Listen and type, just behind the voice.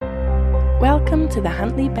Welcome to the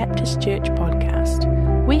Huntly Baptist Church podcast.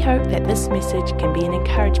 We hope that this message can be an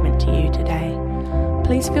encouragement to you today.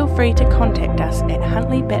 Please feel free to contact us at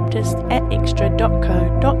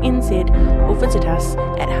huntlybaptist@extra.co.nz or visit us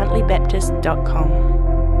at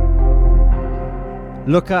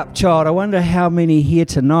huntlybaptist.com. Look up, child. I wonder how many here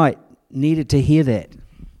tonight needed to hear that.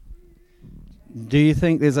 Do you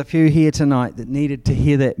think there's a few here tonight that needed to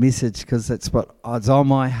hear that message? Because it's on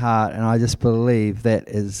my heart, and I just believe that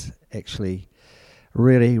is actually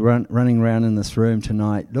really running around in this room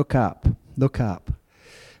tonight. Look up. Look up.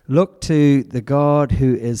 Look to the God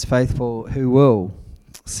who is faithful, who will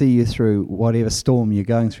see you through whatever storm you're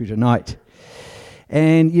going through tonight.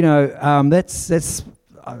 And, that's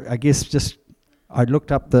I guess just... I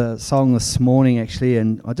looked up the song this morning, actually,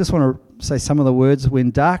 and I just want to say some of the words.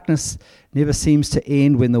 When darkness never seems to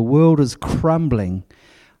end, when the world is crumbling,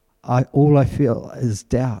 all I feel is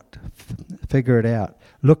doubt. Figure it out.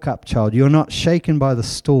 Look up, child. You're not shaken by the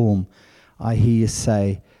storm. I hear you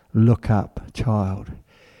say, look up, child.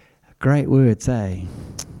 Great words, eh?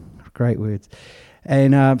 Great words.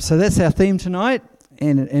 And so that's our theme tonight.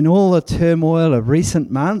 And in all the turmoil of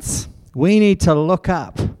recent months, we need to look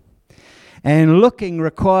up. And looking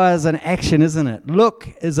requires an action, isn't it? Look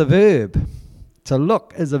is a verb. To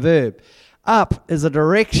look is a verb. Up is a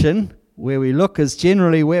direction. Where we look is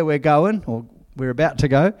generally where we're going or we're about to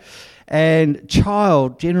go. And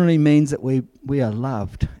child generally means that we are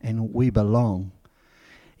loved and we belong.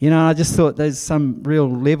 I just thought there's some real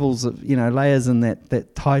levels of, layers in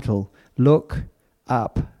that title. Look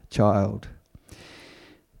up, child.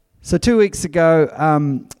 So 2 weeks ago,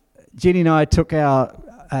 Jenny and I took our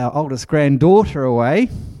oldest granddaughter away,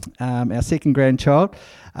 our second grandchild,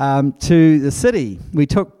 to the city. We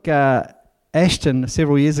took Ashton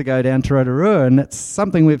several years ago down to Rotorua, and it's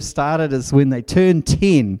something we've started is when they turn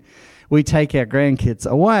 10, we take our grandkids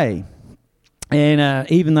away.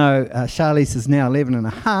 And even though Charlize is now 11 and a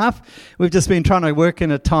half, we've just been trying to work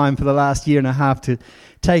in a time for the last year and a half to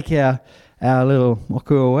take our little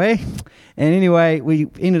moku away. And anyway, we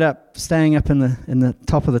ended up staying up in the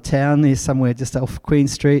top of the town there somewhere just off Queen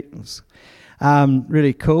Street. It was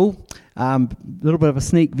really cool. A little bit of a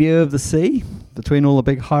sneak view of the sea between all the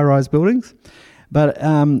big high-rise buildings. But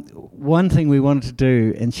one thing we wanted to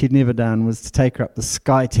do, and she'd never done, was to take her up the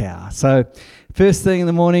Sky Tower. So first thing in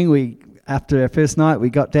the morning, after our first night, we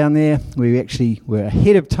got down there. We actually were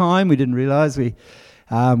ahead of time. We didn't realise we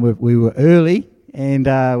were early. And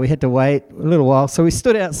we had to wait a little while. So we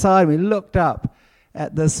stood outside and we looked up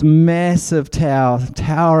at this massive tower,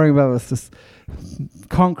 towering above us, this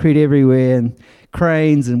concrete everywhere and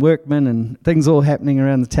cranes and workmen and things all happening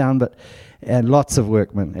around the town, and lots of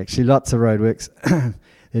workmen, actually, lots of roadworks.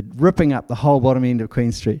 They're ripping up the whole bottom end of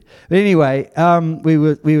Queen Street. But anyway, we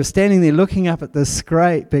were standing there looking up at this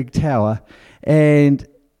great big tower, and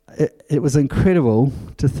it was incredible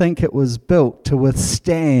to think it was built to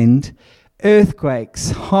withstand earthquakes,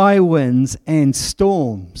 high winds, and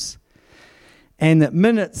storms. And that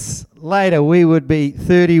minutes later, we would be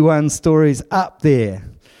 31 stories up there.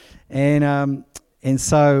 And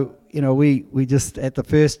so, we just at the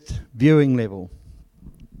first viewing level.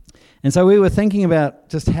 And so we were thinking about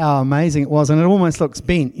just how amazing it was. And it almost looks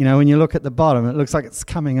bent, when you look at the bottom, it looks like it's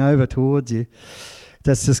coming over towards you.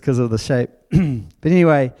 That's just because of the shape. But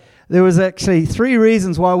anyway, there was actually 3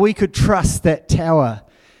 reasons why we could trust that tower.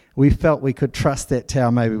 We felt we could trust that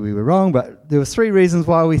tower. Maybe we were wrong, but there were 3 reasons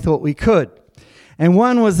why we thought we could. And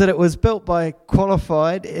one was that it was built by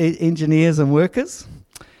qualified engineers and workers,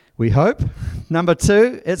 we hope. Number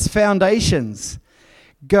 2, its foundations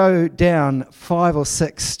go down 5 or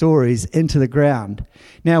 6 stories into the ground.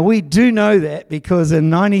 Now, we do know that because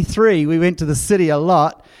in 93, we went to the city a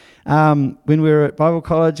lot. When we were at Bible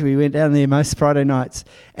College, we went down there most Friday nights,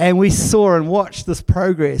 and we saw and watched this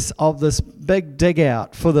progress of this big dig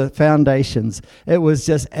out for the foundations. It was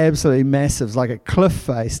just absolutely massive, it was like a cliff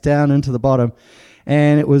face down into the bottom,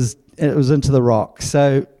 and it was into the rock.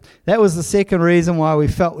 So that was the second reason why we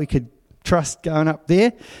felt we could trust going up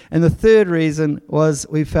there. And the third reason was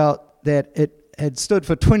we felt that it had stood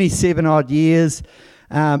for 27 odd years.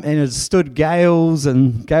 And it stood gales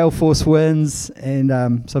and gale force winds and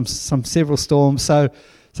some several storms. So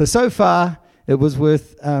far it was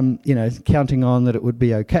worth counting on that it would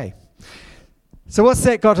be okay. So what's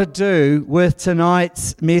that got to do with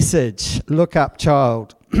tonight's message? Look up,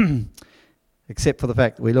 child. Except for the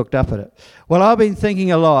fact that we looked up at it. Well, I've been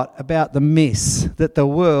thinking a lot about the mess that the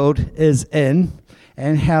world is in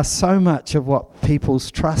and how so much of what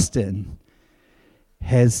people's trust in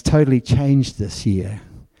has totally changed this year.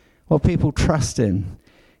 What people trust in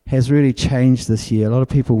has really changed this year. A lot of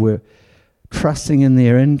people were trusting in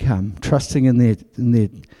their income, trusting in their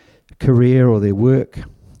career or their work. A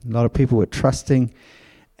lot of people were trusting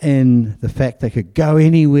in the fact they could go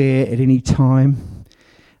anywhere at any time.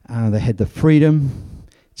 They had the freedom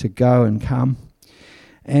to go and come.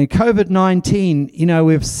 And COVID-19,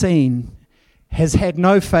 we've seen, has had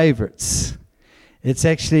no favourites. It's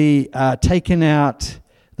actually taken out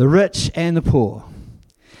the rich and the poor.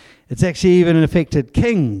 It's actually even affected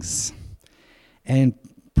kings and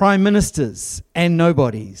prime ministers and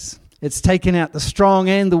nobodies. It's taken out the strong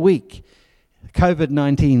and the weak.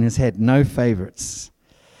 COVID-19 has had no favourites.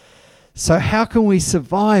 So how can we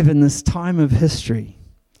survive in this time of history?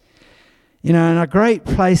 And a great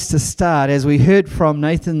place to start, as we heard from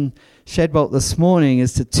Nathan Shadbolt this morning,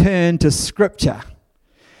 is to turn to Scripture.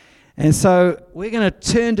 And so we're going to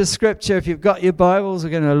turn to Scripture. If you've got your Bibles, we're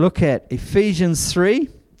going to look at Ephesians 3,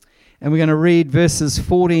 and we're going to read verses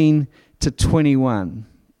 14 to 21.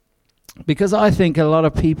 Because I think a lot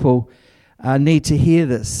of people need to hear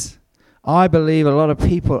this. I believe a lot of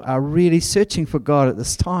people are really searching for God at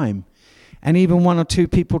this time. And even one or two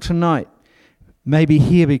people tonight may be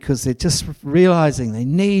here because they're just realizing they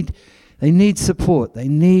need support. They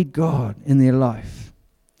need God in their life.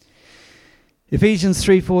 Ephesians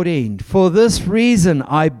 3:14. For this reason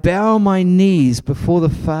I bow my knees before the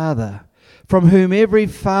Father, from whom every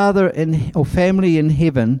father or family in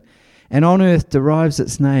heaven and on earth derives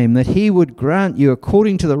its name, that he would grant you,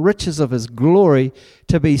 according to the riches of his glory,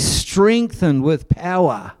 to be strengthened with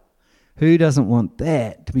power. Who doesn't want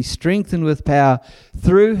that? To be strengthened with power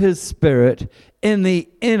through his Spirit in the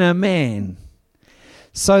inner man,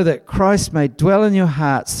 so that Christ may dwell in your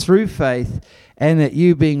hearts through faith, and that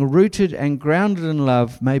you, being rooted and grounded in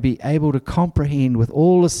love, may be able to comprehend with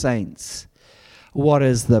all the saints what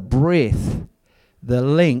is the breadth, the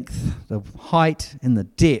length, the height, and the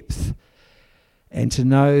depth, and to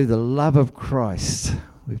know the love of Christ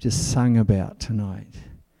we've just sung about tonight,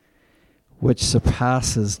 which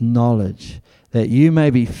surpasses knowledge, that you may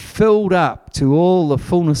be filled up to all the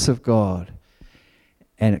fullness of God.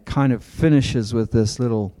 And it kind of finishes with this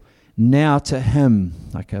little now to him,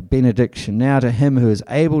 like a benediction, now to him who is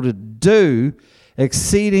able to do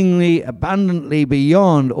exceedingly abundantly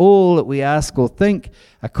beyond all that we ask or think,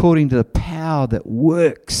 according to the power that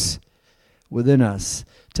works within us.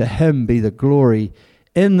 To him be the glory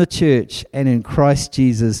in the church and in Christ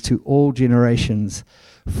Jesus to all generations,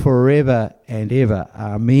 forever and ever.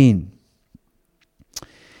 Amen.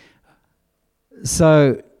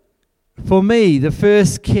 So, for me, the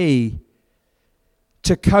first key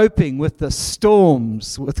to coping with the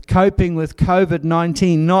storms, with coping with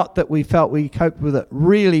COVID-19, not that we felt we coped with it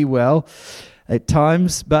really well at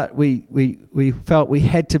times, but we felt we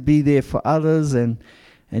had to be there for others, and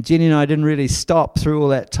Jenny and I didn't really stop through all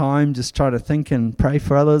that time, just try to think and pray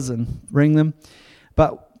for others and ring them.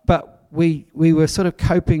 But we were sort of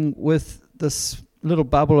coping with this little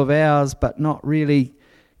bubble of ours, but not really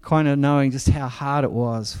kind of knowing just how hard it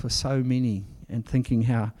was for so many, and thinking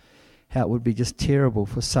how it would be just terrible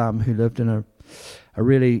for some who lived in a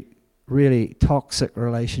really, really toxic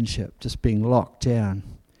relationship, just being locked down.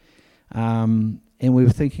 And we were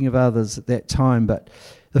thinking of others at that time. But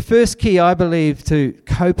the first key, I believe, to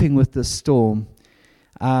coping with this storm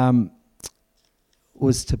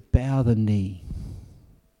was to bow the knee.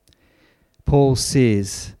 Paul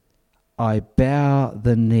says, I bow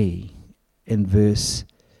the knee in verse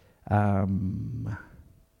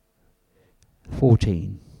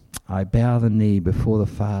 14. I bow the knee before the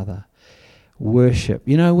Father. Worship.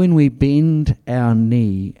 When we bend our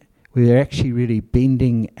knee, we're actually really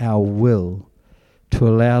bending our will to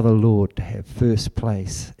allow the Lord to have first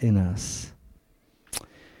place in us.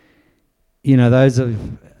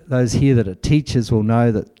 Those here that are teachers will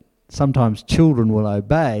know that sometimes children will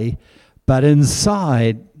obey, but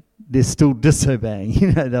inside they're still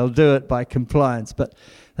disobeying. They'll do it by compliance, but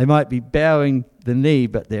they might be bowing the knee,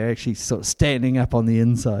 but they're actually sort of standing up on the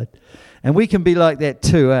inside. And we can be like that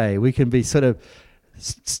too, eh? We can be sort of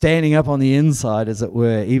standing up on the inside, as it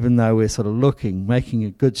were, even though we're sort of looking, making a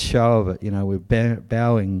good show of it. We're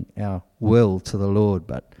bowing our will to the Lord,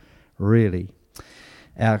 but really,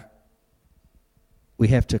 we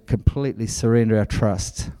have to completely surrender our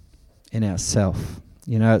trust in ourselves.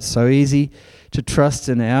 It's so easy to trust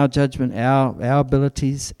in our judgment, our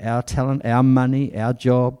abilities, our talent, our money, our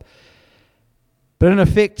job. But in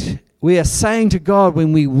effect, we are saying to God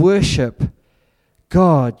when we worship,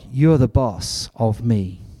 God, you're the boss of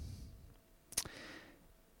me.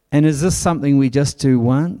 And is this something we just do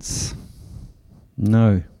once?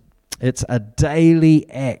 No. It's a daily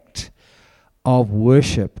act of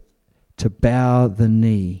worship to bow the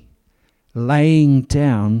knee, laying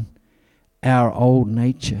down our old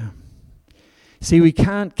nature. See, we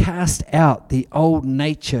can't cast out the old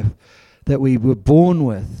nature that we were born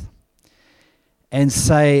with and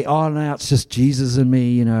say, oh, now it's just Jesus and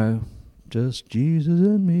me, just Jesus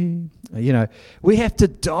and me. We have to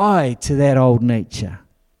die to that old nature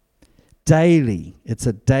daily. It's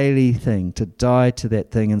a daily thing to die to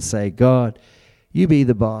that thing and say, God, you be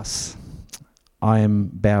the boss. I am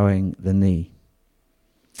bowing the knee.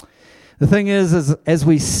 The thing is as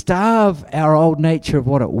we starve our old nature of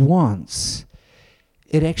what it wants,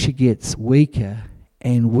 it actually gets weaker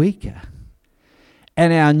and weaker.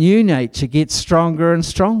 And our new nature gets stronger and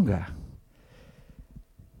stronger.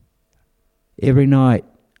 Every night,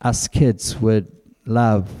 us kids would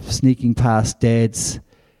love sneaking past Dad's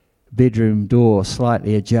bedroom door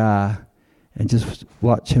slightly ajar and just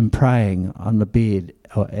watch him praying on the bed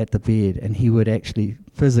or at the bed, and he would actually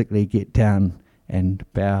physically get down and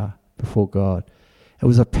bow before God. It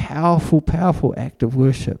was a powerful, powerful act of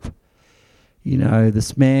worship.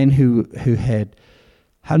 This man who had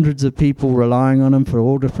hundreds of people relying on him for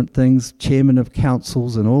all different things, chairman of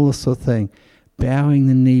councils and all this sort of thing, bowing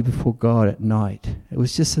the knee before God at night. It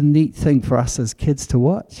was just a neat thing for us as kids to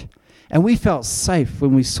watch. And we felt safe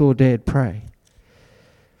when we saw Dad pray.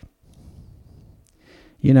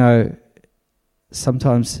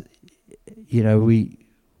 Sometimes,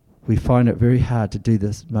 we find it very hard to do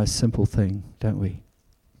this most simple thing, don't we?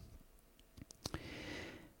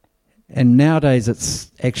 And nowadays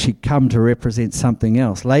it's actually come to represent something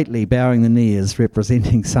else. Lately, bowing the knee is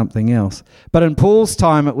representing something else. But in Paul's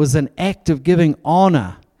time, it was an act of giving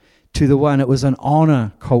honour to the one. It was an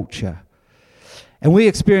honour culture. And we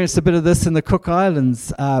experienced a bit of this in the Cook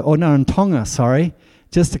Islands, in Tonga,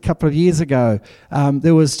 just a couple of years ago.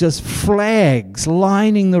 There was just flags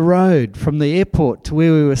lining the road from the airport to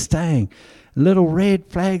where we were staying. Little red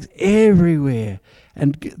flags everywhere.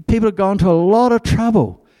 And people had gone to a lot of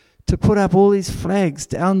trouble to put up all these flags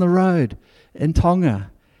down the road in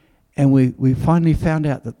Tonga. And we finally found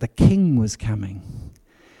out that the king was coming.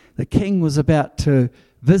 The king was about to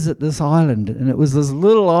visit this island, and it was this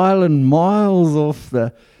little island miles off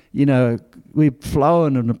we'd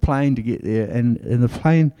flown on a plane to get there, and in the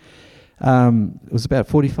plane, it was about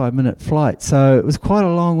a 45-minute flight, so it was quite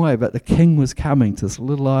a long way, but the king was coming to this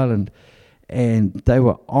little island, and they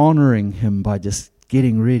were honouring him by just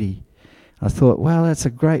getting ready. I thought, wow, that's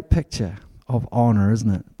a great picture of honour,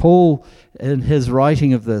 isn't it? Paul, in his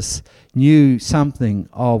writing of this, knew something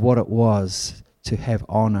of what it was to have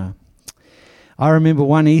honour. I remember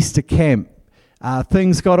one Easter camp,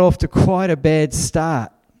 things got off to quite a bad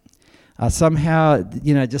start. Somehow,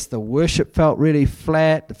 just the worship felt really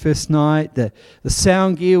flat the first night. The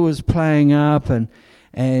sound gear was playing up, and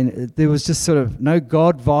there was just sort of no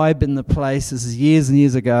God vibe in the place. This is years and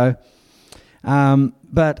years ago.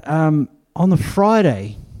 But on the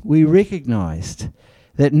Friday, we recognised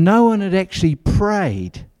that no one had actually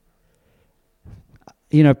prayed,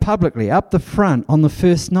 publicly up the front on the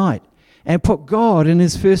first night and put God in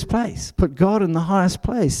his first place, put God in the highest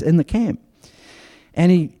place in the camp.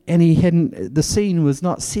 And he hadn't, the scene was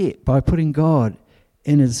not set by putting God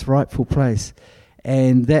in his rightful place.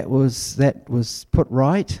 And that was put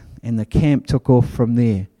right, and the camp took off from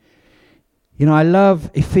there. I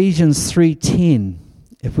love Ephesians 3:10.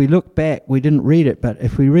 If we look back, we didn't read it, but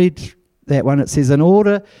if we read that one, it says, in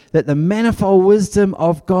order that the manifold wisdom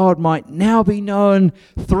of God might now be known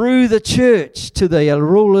through the church to the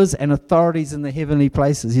rulers and authorities in the heavenly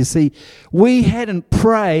places. You see, we hadn't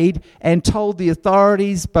prayed and told the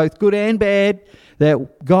authorities, both good and bad,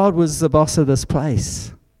 that God was the boss of this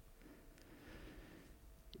place.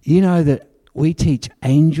 You know that we teach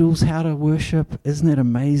angels how to worship. Isn't that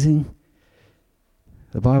amazing?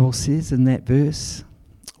 The Bible says in that verse,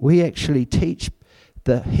 we actually teach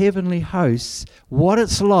the heavenly hosts what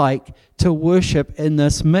it's like to worship in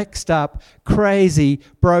this mixed up, crazy,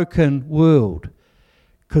 broken world,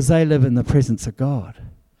 because they live in the presence of God.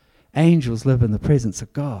 Angels live in the presence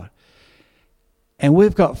of God. And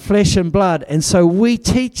we've got flesh and blood, and so we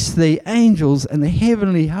teach the angels and the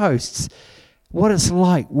heavenly hosts what it's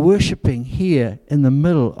like worshipping here in the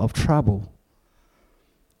middle of trouble.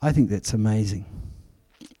 I think that's amazing.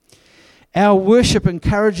 Our worship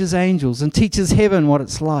encourages angels and teaches heaven what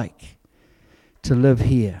it's like to live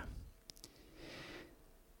here.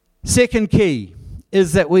 Second key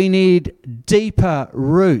is that we need deeper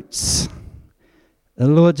roots. The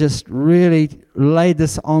Lord just really laid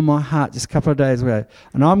this on my heart just a couple of days ago.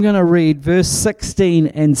 And I'm going to read verse 16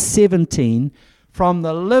 and 17 from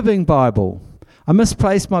the Living Bible. I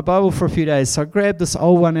misplaced my Bible for a few days, so I grabbed this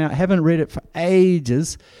old one out. I haven't read it for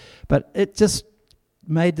ages, but it just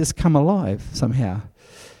made this come alive somehow.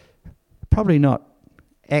 probably not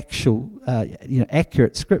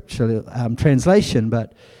accurate scripture translation,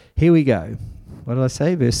 but here we go. What did I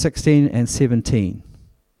say? Verse 16 and 17.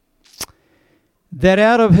 That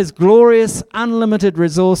out of his glorious, unlimited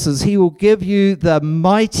resources, he will give you the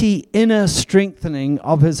mighty inner strengthening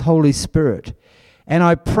of his Holy Spirit. And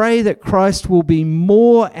I pray that Christ will be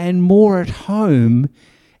more and more at home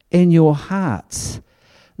in your hearts,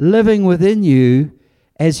 living within you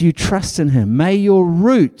as you trust in him. May your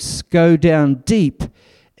roots go down deep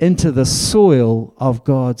into the soil of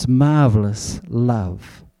God's marvelous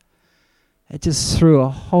love. It just threw a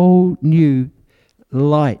whole new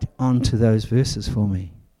light onto those verses for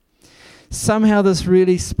me. Somehow this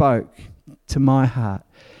really spoke to my heart.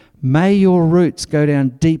 May your roots go down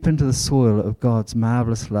deep into the soil of God's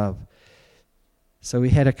marvelous love. So we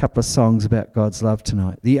had a couple of songs about God's love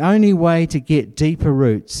tonight. The only way to get deeper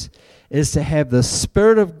roots is to have the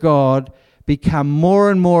Spirit of God become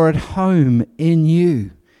more and more at home in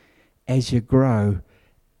you as you grow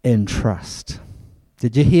in trust.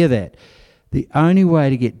 Did you hear that? The only way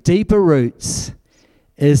to get deeper roots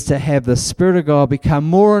is to have the Spirit of God become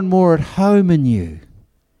more and more at home in you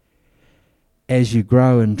as you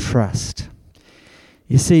grow in trust.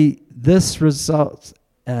 You see, this results...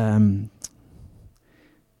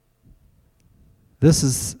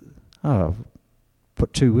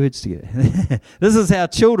 put two words together. This is how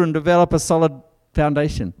children develop a solid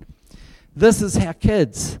foundation. This is how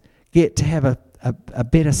kids get to have a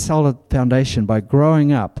better solid foundation, by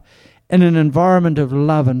growing up in an environment of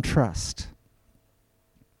love and trust.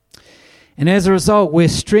 And as a result, we're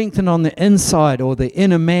strengthened on the inside, or the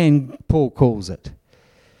inner man, Paul calls it.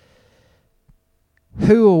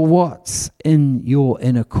 Who or what's in your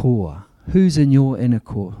inner core? Who's in your inner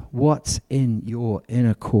core? What's in your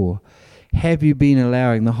inner core? Have you been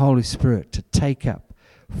allowing the Holy Spirit to take up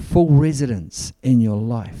full residence in your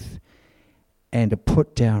life and to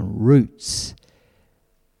put down roots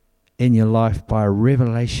in your life by a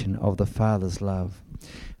revelation of the Father's love?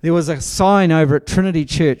 There was a sign over at Trinity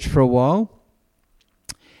Church for a while,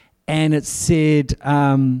 and it said,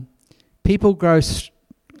 people grow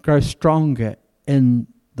stronger in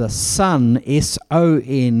the sun,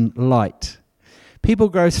 S-O-N, light. People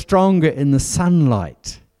grow stronger in the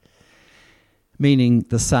sunlight, meaning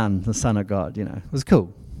the Son of God, It was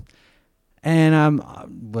cool. And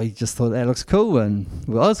we just thought that looks cool, and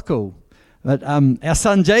well, it's cool. But our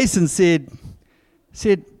son Jason said,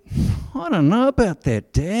 I don't know about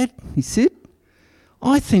that, Dad. He said,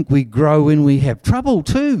 I think we grow when we have trouble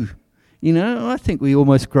too. I think we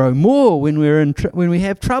almost grow more when when we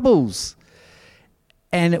have troubles.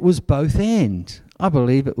 And it was both and. I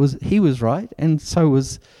believe he was right, and so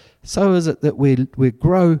is it that we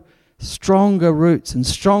grow stronger roots and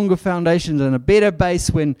stronger foundations and a better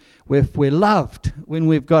base when we're loved, when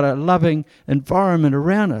we've got a loving environment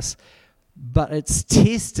around us. But it's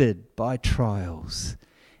tested by trials.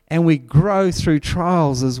 And we grow through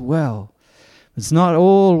trials as well. It's not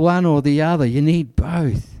all one or the other. You need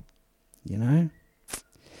both,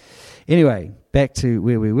 Anyway, back to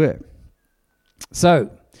where we were. So,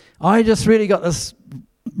 I just really got this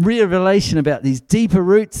revelation about these deeper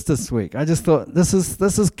roots this week. I just thought this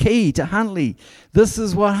is key to Huntley. This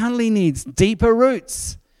is what Huntley needs, deeper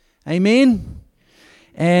roots. Amen?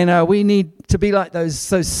 And we need to be like those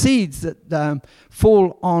seeds that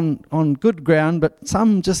fall on good ground, but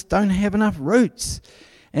some just don't have enough roots.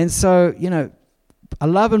 And so, a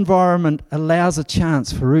love environment allows a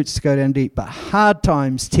chance for roots to go down deep, but hard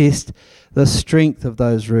times test the strength of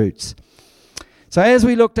those roots. So as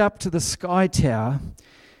we looked up to the Sky Tower,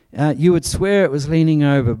 you would swear it was leaning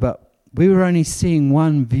over, but we were only seeing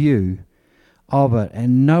one view of it,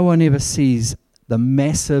 and no one ever sees the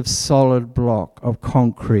massive solid block of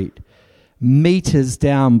concrete meters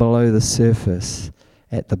down below the surface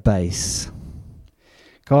at the base.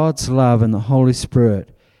 God's love and the Holy Spirit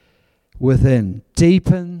within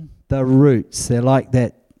deepen the roots. They're like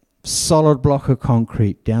that solid block of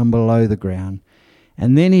concrete down below the ground.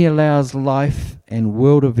 And then he allows life and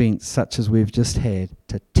world events such as we've just had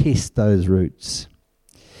to test those roots.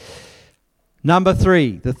 Number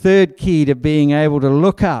 3, the third key to being able to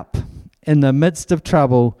look up in the midst of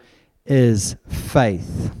trouble is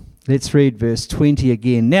faith. Let's read verse 20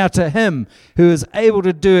 again. Now to him who is able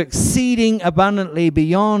to do exceeding abundantly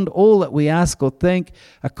beyond all that we ask or think,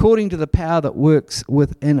 according to the power that works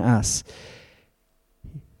within us.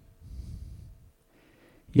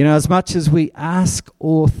 As much as we ask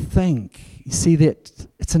or think, you see that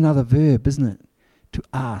it's another verb, isn't it? To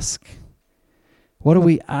ask. What are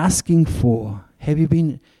we asking for? Have you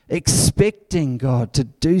been expecting God to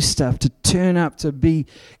do stuff, to turn up, to be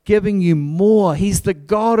giving you more. He's the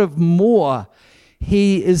God of more.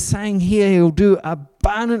 He is saying here He'll do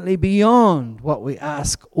abundantly beyond what we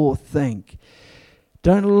ask or think.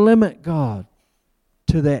 Don't limit God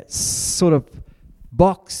to that sort of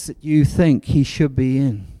box that you think He should be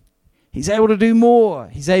in. He's able to do more.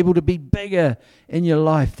 He's able to be bigger in your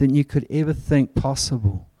life than you could ever think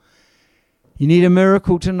possible. You need a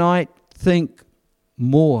miracle tonight? Think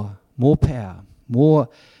more power,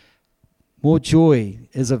 more joy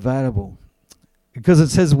is available. Because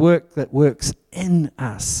it's His work that works in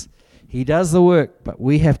us. He does the work, but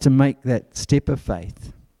we have to make that step of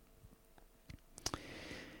faith.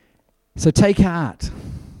 So take heart.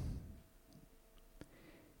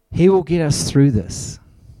 He will get us through this.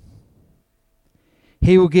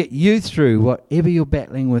 He will get you through whatever you're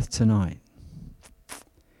battling with tonight.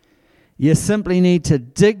 You simply need to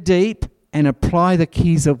dig deep and apply the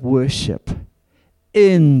keys of worship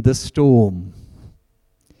in the storm.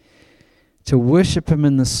 To worship Him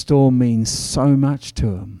in the storm means so much to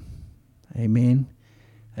Him. Amen.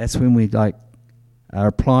 That's when we are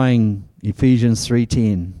applying Ephesians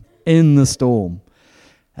 3:10 in the storm.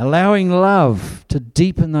 Allowing love to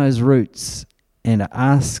deepen those roots and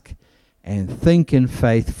ask and think in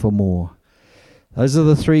faith for more. Those are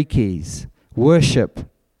the three keys. Worship,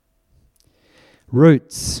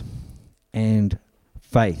 roots, and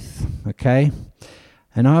faith. Okay?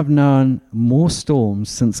 And I've known more storms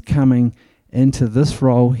since coming into this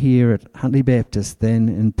role here at Huntly Baptist than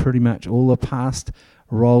in pretty much all the past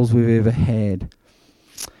roles we've ever had.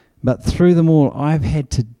 But through them all, I've had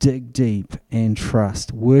to dig deep and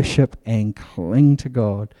trust, worship and cling to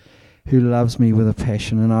God who loves me with a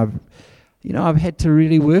passion. And I've had to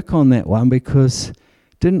really work on that one because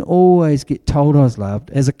didn't always get told I was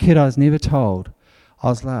loved. As a kid, I was never told I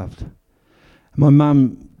was loved. My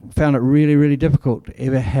mum found it really, really difficult to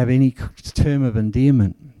ever have any term of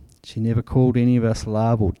endearment. She never called any of us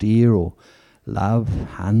love or dear or love,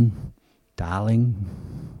 hun, darling.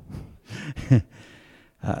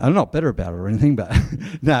 I'm not bitter about it or anything, but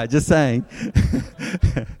no, just saying.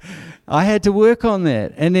 I had to work on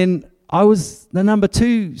that. And then I was the number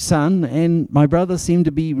 2 son, and my brother seemed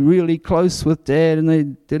to be really close with Dad, and they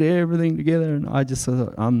did everything together, and I just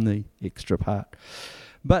thought, I'm the extra part.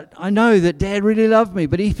 But I know that Dad really loved me,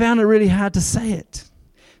 but he found it really hard to say it.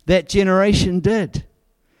 That generation did.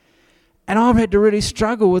 And I've had to really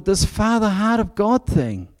struggle with this Father Heart of God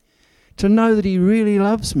thing, to know that He really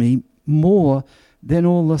loves me more than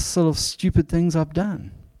all the sort of stupid things I've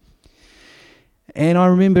done. And I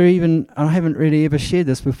remember I haven't really ever shared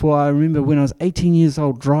this before, I remember when I was 18 years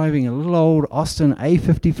old driving a little old Austin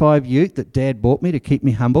A55 Ute that Dad bought me to keep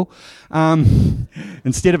me humble,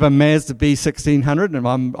 instead of a Mazda B1600, and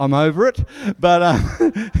I'm over it. But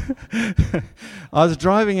I was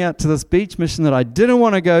driving out to this beach mission that I didn't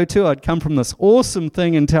want to go to. I'd come from this awesome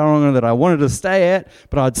thing in Tauranga that I wanted to stay at,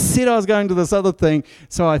 but I'd said I was going to this other thing,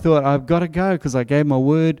 so I thought I've got to go because I gave my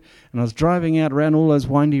word. And I was driving out around all those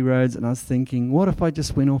windy roads, and I was thinking, what if I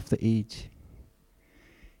just went off the edge?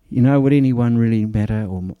 Would anyone really matter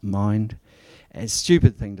or mind? It's a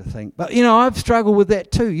stupid thing to think. But, I've struggled with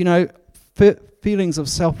that too, feelings of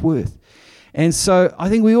self-worth. And so I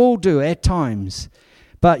think we all do at times.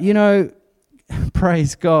 But,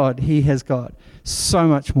 praise God, He has got so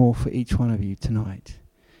much more for each one of you tonight.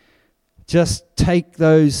 Just take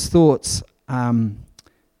those thoughts to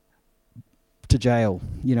jail,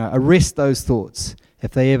 arrest those thoughts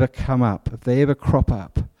if they ever come up, if they ever crop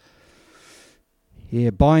up.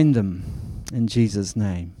 Bind them in Jesus'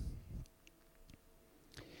 name.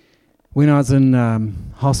 When I was in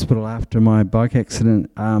hospital after my bike accident,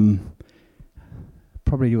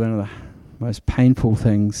 probably one of the most painful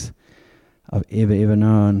things I've ever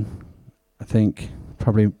known. I think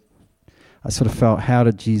probably I sort of felt, how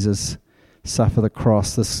did Jesus suffer the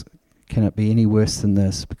cross? Can it be any worse than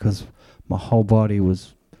this? Because my whole body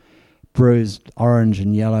was bruised orange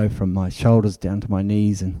and yellow from my shoulders down to my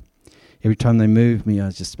knees, and every time they moved me, I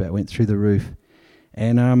just about went through the roof.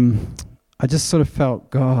 And I just sort of felt,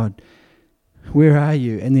 God, where are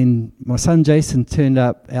you? And then our son Jason turned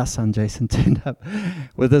up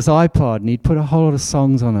with this iPod, and he'd put a whole lot of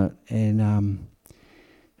songs on it, and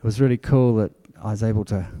it was really cool that I was able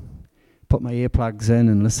to put my earplugs in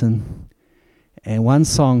and listen. And one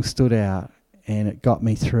song stood out, and it got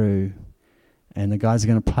me through. And the guys are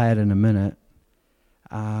going to play it in a minute,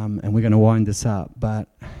 and we're going to wind this up. But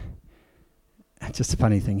just a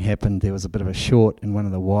funny thing happened. There was a bit of a short in one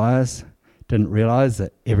of the wires. Didn't realise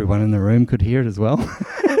that everyone in the room could hear it as well.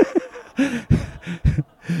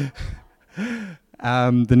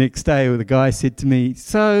 the next day, the guy said to me,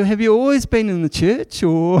 "So, have you always been in the church?"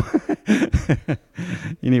 Or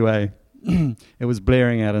anyway, it was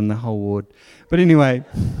blaring out in the whole ward. But anyway,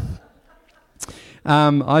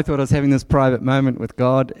 I thought I was having this private moment with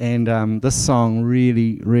God, and this song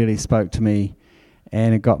really, really spoke to me,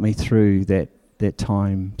 and it got me through that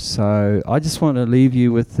time. So I just want to leave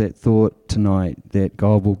you with that thought tonight, that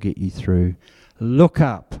God will get you through. Look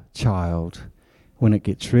up, child, when it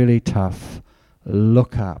gets really tough.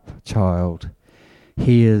 Look up, child.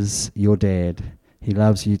 He is your dad. He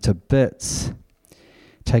loves you to bits.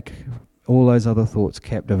 Take all those other thoughts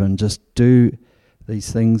captive and just do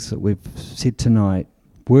these things that we've said tonight.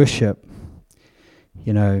 Worship,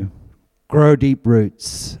 grow deep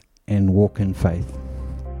roots and walk in faith.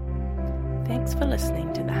 Thanks for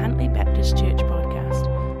listening to the Huntly Baptist Church podcast.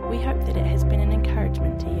 We hope that it has been an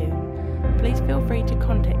encouragement to you. Please feel free to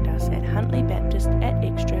contact us at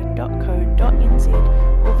huntlybaptist@extra.co.nz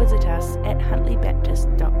or visit us at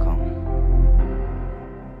huntlybaptist.com.